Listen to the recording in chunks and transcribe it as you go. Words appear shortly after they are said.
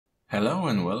Hello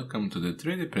and welcome to the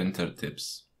 3D printer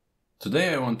tips.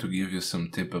 Today I want to give you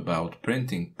some tip about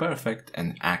printing perfect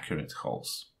and accurate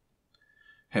holes.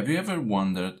 Have you ever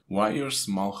wondered why your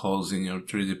small holes in your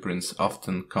 3D prints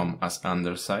often come as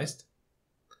undersized?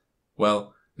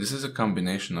 Well, this is a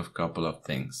combination of a couple of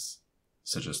things,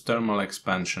 such as thermal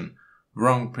expansion,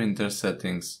 wrong printer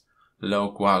settings,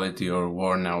 low quality or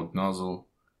worn out nozzle,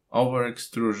 over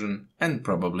extrusion, and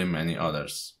probably many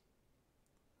others.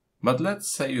 But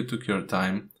let's say you took your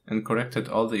time and corrected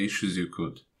all the issues you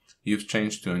could. You've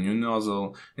changed to a new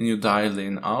nozzle and you dialed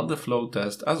in all the flow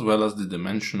test as well as the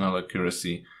dimensional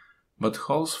accuracy, but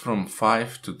holes from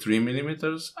 5 to 3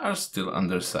 mm are still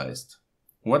undersized.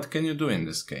 What can you do in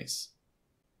this case?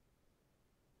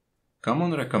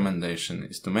 Common recommendation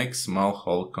is to make small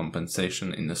hole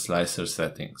compensation in the slicer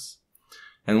settings.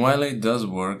 And while it does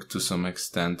work to some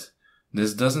extent,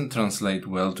 this doesn't translate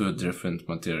well to different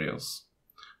materials.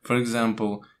 For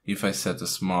example, if I set a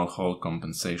small hole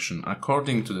compensation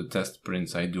according to the test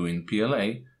prints I do in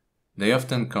PLA, they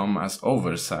often come as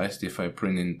oversized if I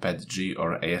print in PETG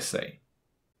or ASA.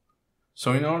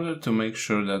 So in order to make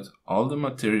sure that all the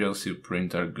materials you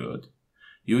print are good,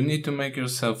 you need to make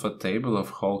yourself a table of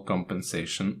hole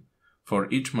compensation for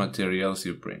each materials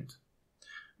you print.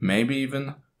 Maybe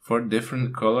even for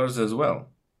different colors as well.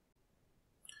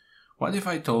 What if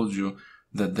I told you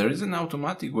that there is an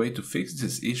automatic way to fix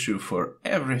this issue for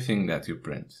everything that you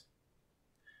print?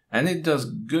 And it does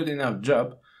good enough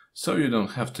job so you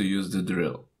don't have to use the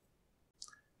drill.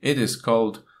 It is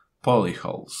called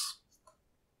Polyholes.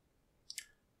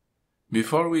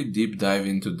 Before we deep dive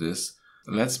into this,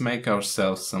 let's make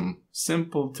ourselves some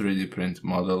simple 3D print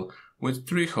model with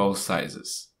 3 hole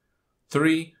sizes,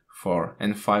 3, 4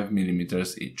 and 5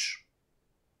 mm each.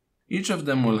 Each of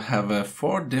them will have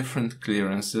 4 different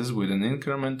clearances with an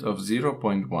increment of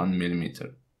 0.1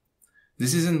 mm.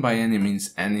 This isn't by any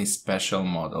means any special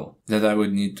model that I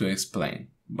would need to explain,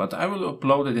 but I will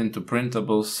upload it into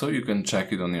Printables so you can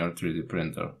check it on your 3D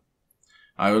printer.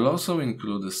 I will also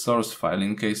include a source file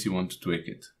in case you want to tweak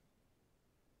it.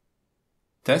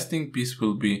 Testing piece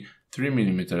will be 3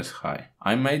 mm high.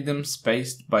 I made them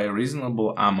spaced by a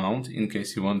reasonable amount in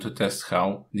case you want to test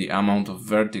how the amount of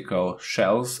vertical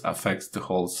shells affects the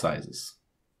hole sizes.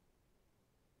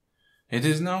 It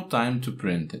is now time to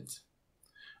print it.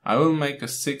 I will make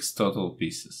 6 total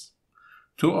pieces,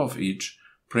 2 of each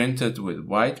printed with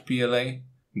white PLA,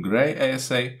 grey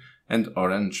ASA and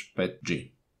orange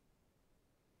PETG.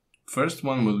 First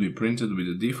one will be printed with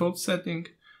the default setting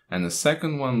and the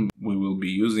second one we will be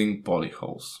using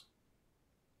Polyholes.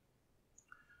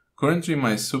 Currently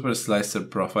my super slicer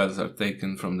profiles are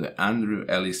taken from the Andrew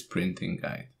Ellis printing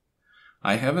guide.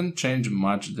 I haven't changed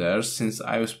much there since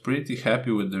I was pretty happy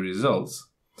with the results.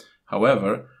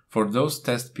 However, for those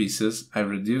test pieces I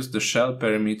reduced the shell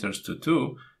perimeters to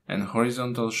 2 and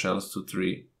horizontal shells to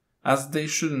 3, as they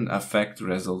shouldn't affect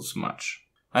results much.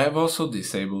 I have also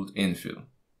disabled infill.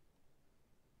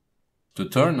 To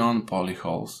turn on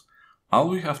Polyholes, all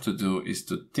we have to do is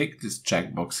to tick this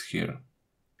checkbox here.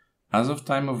 As of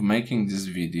time of making this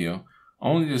video,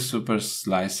 only the Super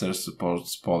Slicer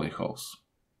supports Polyholes.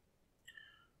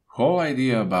 Whole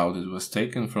idea about it was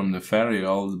taken from the very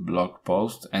old blog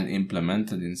post and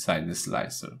implemented inside the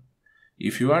slicer.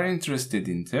 If you are interested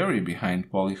in theory behind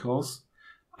Polyholes,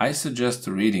 I suggest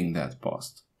reading that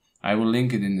post. I will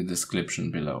link it in the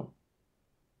description below.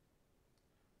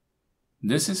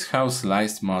 This is how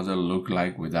sliced model look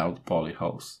like without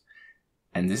Polyholes.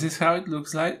 And this is how it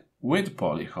looks like with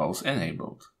Polyholes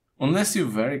enabled. Unless you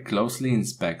very closely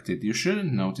inspect it, you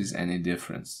shouldn't notice any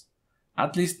difference.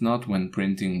 At least not when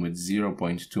printing with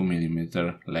 0.2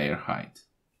 mm layer height.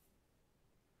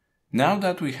 Now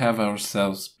that we have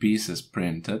ourselves pieces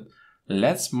printed,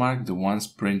 let's mark the ones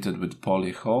printed with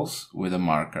Polyholes with a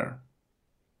marker.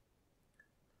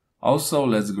 Also,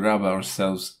 let's grab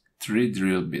ourselves 3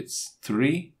 drill bits,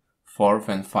 3, 4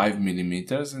 and 5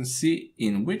 mm, and see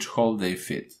in which hole they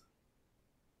fit.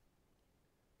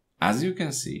 As you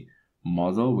can see,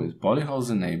 model with Polyholes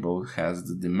enabled has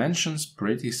the dimensions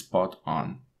pretty spot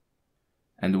on.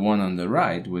 And the one on the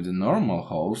right with the normal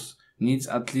holes needs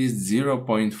at least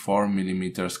 0.4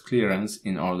 mm clearance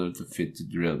in order to fit the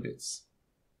drill bits.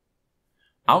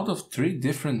 Out of 3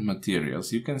 different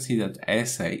materials, you can see that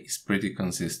ASA is pretty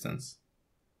consistent.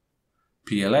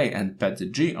 PLA and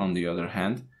PETG, on the other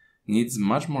hand, needs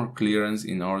much more clearance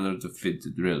in order to fit the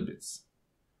drill bits.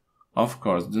 Of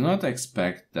course, do not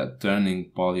expect that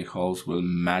turning Polyholes will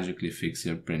magically fix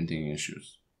your printing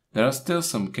issues. There are still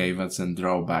some caveats and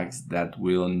drawbacks that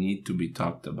will need to be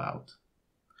talked about.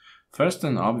 First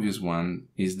and obvious one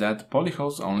is that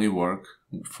polyholes only work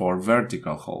for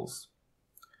vertical holes.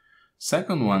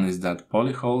 Second one is that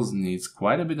polyholes needs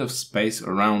quite a bit of space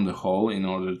around the hole in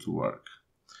order to work.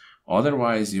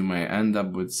 Otherwise, you may end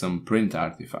up with some print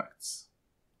artifacts.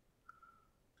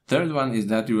 Third one is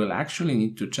that you will actually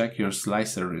need to check your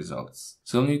slicer results,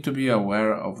 so you'll need to be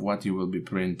aware of what you will be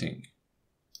printing.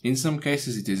 In some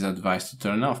cases, it is advised to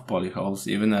turn off polyholes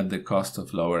even at the cost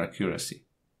of lower accuracy.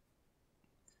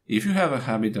 If you have a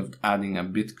habit of adding a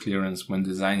bit clearance when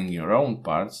designing your own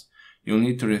parts, you'll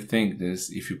need to rethink this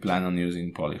if you plan on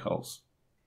using polyholes.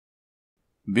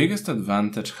 Biggest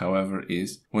advantage, however,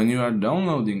 is when you are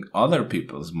downloading other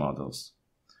people's models.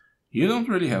 You don't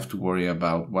really have to worry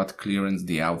about what clearance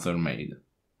the author made.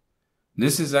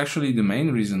 This is actually the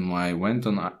main reason why I went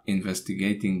on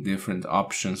investigating different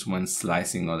options when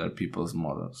slicing other people's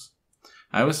models.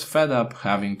 I was fed up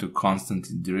having to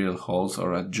constantly drill holes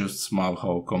or adjust small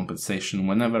hole compensation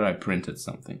whenever I printed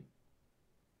something.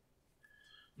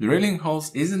 Drilling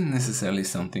holes isn't necessarily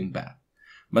something bad,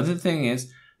 but the thing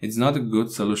is, it's not a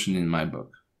good solution in my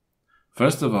book.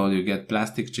 First of all, you get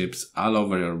plastic chips all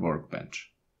over your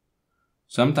workbench.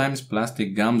 Sometimes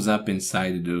plastic gums up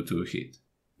inside due to heat.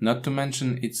 Not to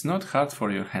mention, it's not hard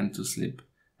for your hand to slip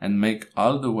and make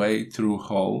all the way through a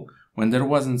hole when there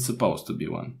wasn't supposed to be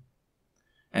one.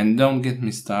 And don't get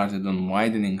me started on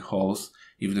widening holes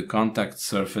if the contact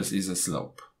surface is a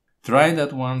slope. Tried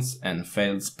that once and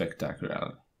failed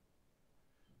spectacularly.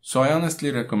 So I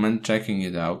honestly recommend checking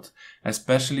it out,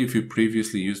 especially if you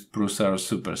previously used Prusa or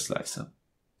Super Slicer.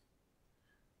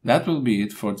 That will be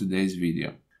it for today's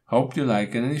video. Hope you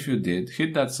like it, and if you did,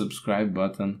 hit that subscribe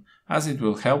button as it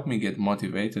will help me get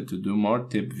motivated to do more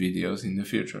tip videos in the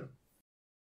future.